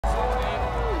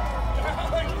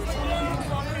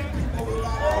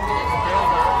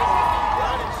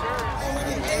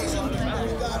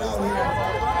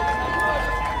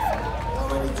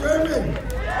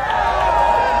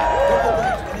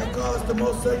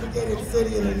educated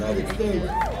city in the United States.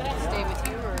 Stay with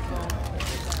you or go?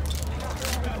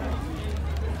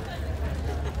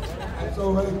 It's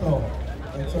all right though.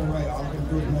 It's all right. All we're going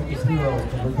to do is make us heroes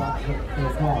because we got the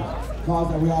cause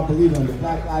that we all believe in, the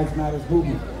Black Lives Matter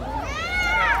movement.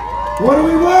 What do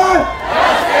we want?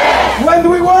 Justice! When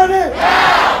do we want it?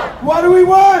 Now! What do we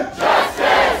want?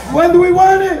 Justice! When do we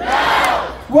want it? Now!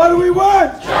 What do we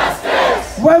want?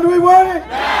 Justice! When do we want it?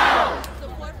 Now!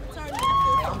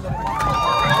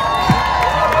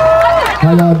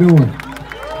 How y'all doing?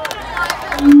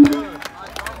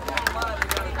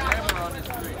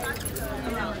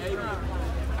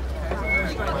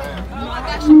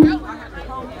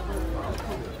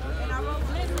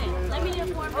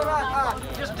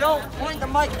 Just don't point the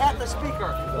mic at the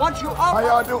speaker. Once you're up, how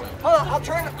y'all doing? Hold on, I'll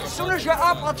turn it. As soon as you're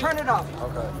up, I'll turn it up.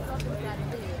 Okay.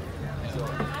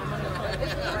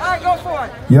 All right, go for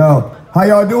it. Yo, how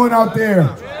y'all doing out there?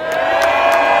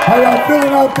 How y'all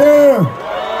feeling out there?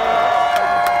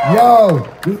 Yo,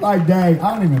 this like day,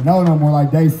 I don't even know no more,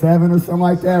 like day 7 or something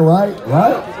like that, right?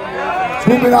 Right?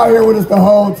 Who's been out here with us the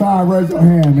whole time? Raise your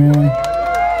hand, man.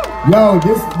 Yo,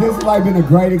 this has like been a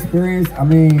great experience. I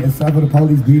mean, except for the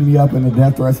police beating me up and the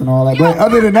death threats and all that. But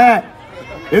other than that,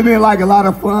 it's been like a lot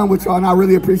of fun with y'all, and I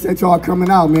really appreciate y'all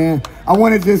coming out, man. I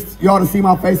wanted just y'all to see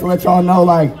my face and let y'all know,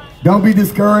 like, don't be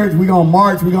discouraged. We gonna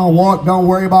march, we gonna walk. Don't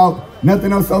worry about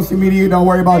nothing on social media. Don't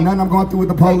worry about nothing I'm going through with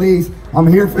the police. I'm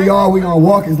here for y'all. We gonna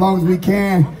walk as long as we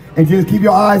can. And just keep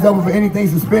your eyes open for anything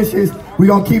suspicious. We're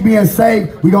going to keep being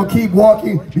safe. We're going to keep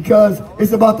walking because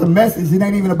it's about the message. It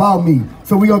ain't even about me.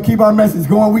 So we're going to keep our message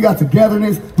going. We got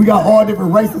togetherness. We got all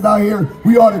different races out here.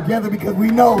 We all together because we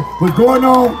know what's going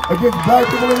on against black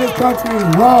people in this country is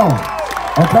wrong.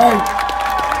 Okay?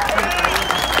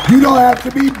 You don't have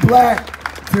to be black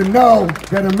to know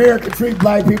that America treats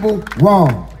black people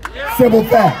wrong. Simple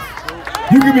facts.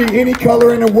 You can be any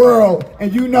color in the world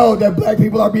and you know that black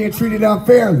people are being treated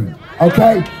unfairly,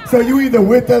 okay? So you either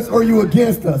with us or you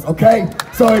against us, okay?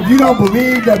 So if you don't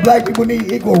believe that black people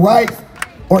need equal rights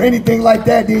or anything like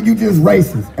that, then you just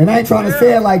racist. And I ain't trying to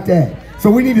say it like that. So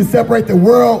we need to separate the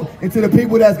world into the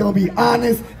people that's gonna be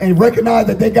honest and recognize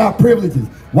that they got privileges.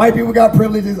 White people got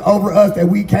privileges over us that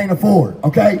we can't afford,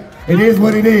 okay? It is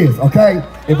what it is, okay?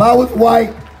 If I was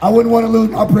white, I wouldn't want to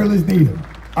lose my privilege neither.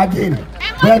 I get it.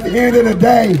 But at the end of the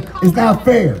day, it's not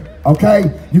fair,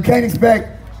 okay? You can't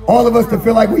expect all of us to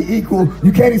feel like we equal.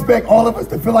 You can't expect all of us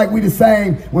to feel like we the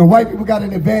same when white people got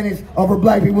an advantage over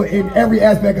black people in every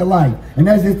aspect of life. And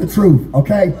that's just the truth,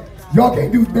 okay? Y'all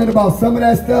can't do nothing about some of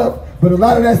that stuff, but a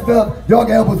lot of that stuff, y'all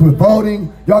can help us with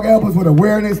voting, y'all can help us with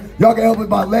awareness, y'all can help us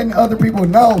by letting other people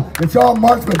know that y'all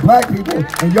march with black people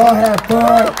and y'all have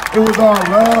fun, it was all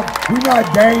love, we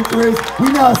not dangerous,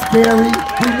 we not scary,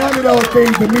 we none of those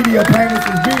things the media paint us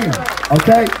as being,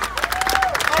 okay?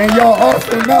 And y'all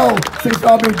also know, since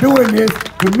y'all been doing this,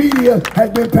 the media has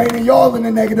been painting y'all in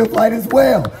a negative light as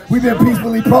well. We've been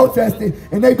peacefully protesting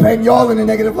and they paint y'all in a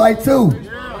negative light too.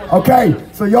 Okay,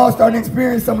 so y'all starting to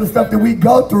experience some of the stuff that we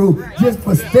go through just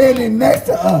for standing next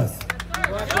to us.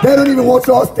 They don't even want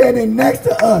y'all standing next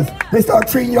to us. They start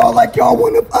treating y'all like y'all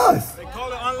one of us.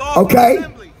 Okay?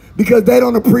 Because they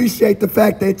don't appreciate the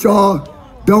fact that y'all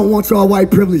don't want y'all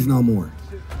white privilege no more.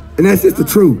 And that's just the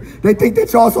truth. They think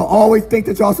that y'all always think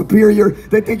that y'all superior.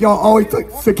 They think y'all always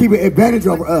should keep an advantage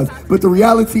over us. But the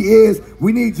reality is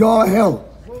we need y'all help.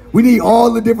 We need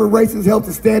all the different races' help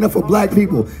to stand up for black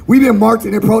people. We've been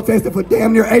marching and protesting for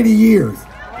damn near 80 years,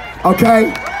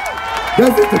 okay?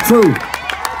 That's just the truth.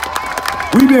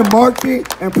 We've been marching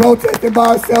and protesting by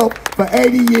ourselves for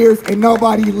 80 years and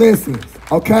nobody listens,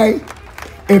 okay?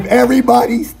 If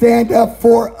everybody stand up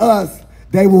for us,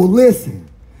 they will listen.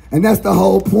 And that's the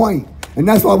whole point. And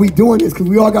that's why we doing this, because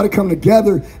we all got to come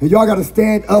together and y'all got to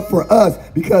stand up for us,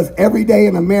 because every day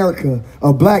in America,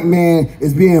 a black man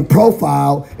is being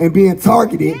profiled and being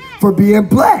targeted for being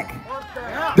black.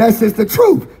 That's just the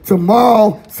truth.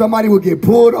 Tomorrow, somebody will get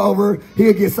pulled over,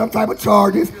 he'll get some type of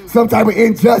charges, some type of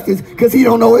injustice, because he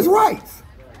don't know his rights.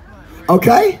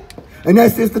 Okay? And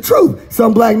that's just the truth.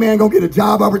 Some black man gonna get a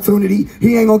job opportunity,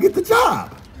 he ain't gonna get the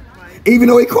job, even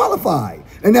though he qualified.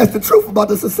 And that's the truth about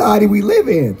the society we live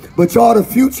in. But y'all the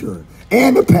future,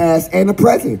 and the past, and the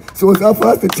present. So it's up for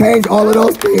us to change all of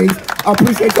those things. I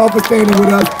appreciate y'all for standing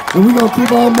with us. And we're going to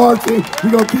keep on marching.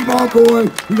 We're going to keep on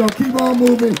going. We're going to keep on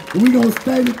moving. And we're going to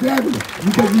stay together.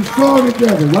 Because we're strong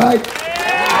together, right?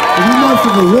 And we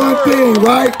marching for one thing,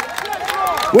 right?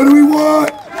 What do we want?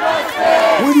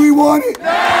 Justice! When do we want it?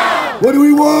 Now! What do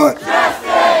we want?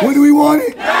 Justice! When do we want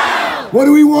it? Now! What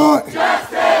do we want?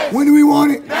 Justice! When do we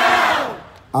want it? Now!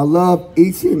 I love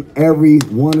each and every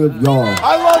one of y'all.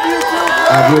 I love you too,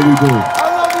 bro. I really do. I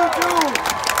love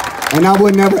And I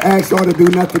would never ask y'all to do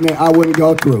nothing that I wouldn't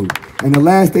go through. And the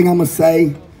last thing I'm gonna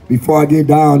say before I get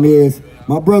down is,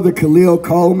 my brother Khalil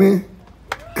Coleman,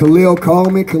 y'all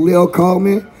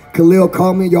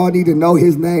need to know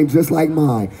his name just like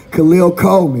mine. Khalil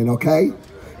Coleman, okay?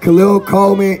 Khalil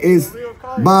Coleman is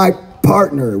my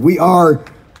partner. We are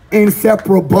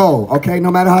inseparable, okay?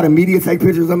 No matter how the media take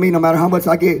pictures of me, no matter how much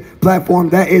I get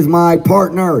platformed, that is my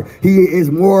partner. He is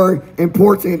more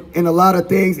important in a lot of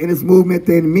things in this movement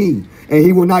than me. And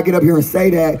he will not get up here and say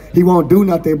that. He won't do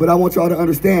nothing. But I want y'all to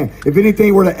understand, if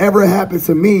anything were to ever happen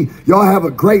to me, y'all have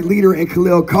a great leader in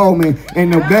Khalil Coleman,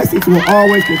 and the message will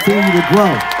always continue to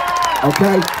grow,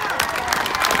 okay?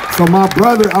 So my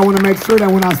brother, I want to make sure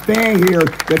that when I stand here,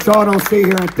 that y'all don't sit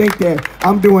here and think that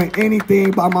I'm doing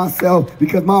anything by myself,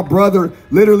 because my brother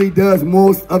literally does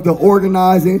most of the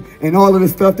organizing and all of the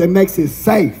stuff that makes it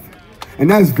safe. And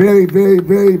that's very, very,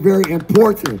 very, very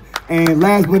important. And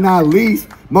last but not least,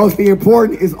 mostly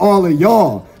important is all of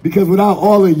y'all. Because without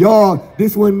all of y'all,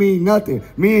 this wouldn't mean nothing.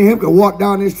 Me and him could walk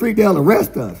down this street, they'll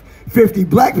arrest us. 50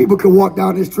 black people could walk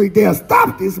down this street, they'll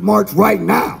stop this march right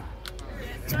now.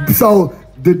 So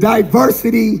the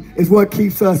diversity is what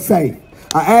keeps us safe.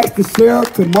 I asked the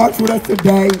sheriff to march with us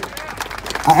today.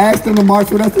 I asked him to march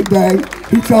with us today.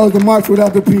 He chose to march with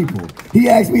other people. He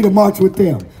asked me to march with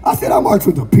them. I said I march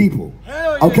with the people,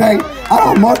 okay? I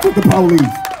don't march with the police.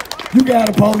 You got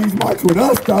the police march with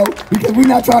us though, because we're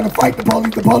not trying to fight the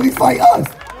police fight us,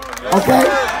 okay?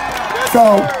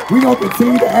 So we're gonna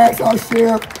continue to ask our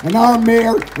sheriff and our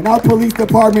mayor and our police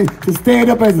department to stand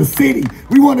up as a city.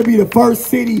 We want to be the first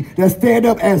city that stand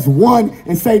up as one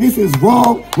and say this is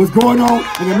wrong, what's going on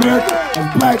in America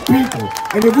as black people.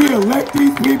 And if we elect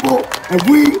these people,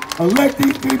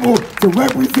 to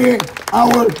represent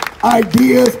our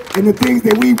ideas and the things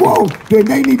that we want, then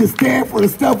they need to stand for the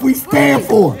stuff we stand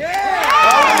for.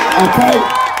 Okay?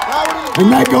 And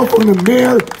that goes from the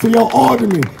mayor to your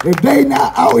alderman. If they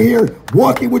not out here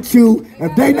walking with you,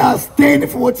 if they not standing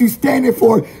for what you standing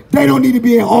for, they don't need to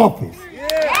be in office.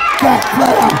 Flat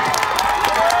out.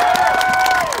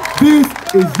 This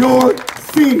is your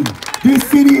city. This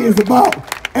city is about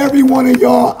every one of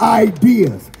y'all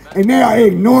ideas. And they are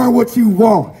ignoring what you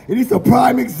want. And it's a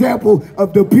prime example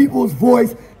of the people's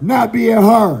voice not being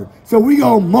heard. So we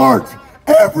gonna march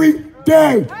every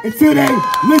day until they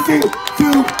listen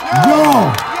to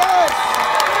y'all.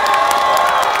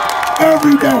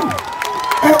 Every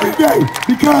day,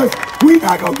 because we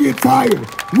not gonna get tired.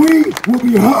 We will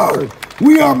be heard.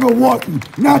 We are Milwaukee,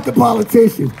 not the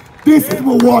politicians. This is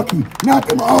Milwaukee, not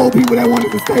them old people that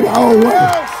wanted to stay the old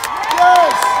way.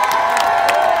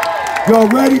 Y'all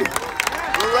ready?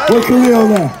 Where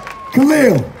Khalil at?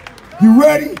 Khalil, you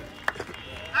ready?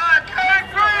 I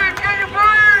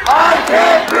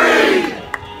can't breathe.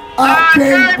 I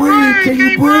can't breathe. Can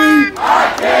you breathe?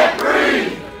 I can't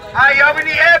breathe.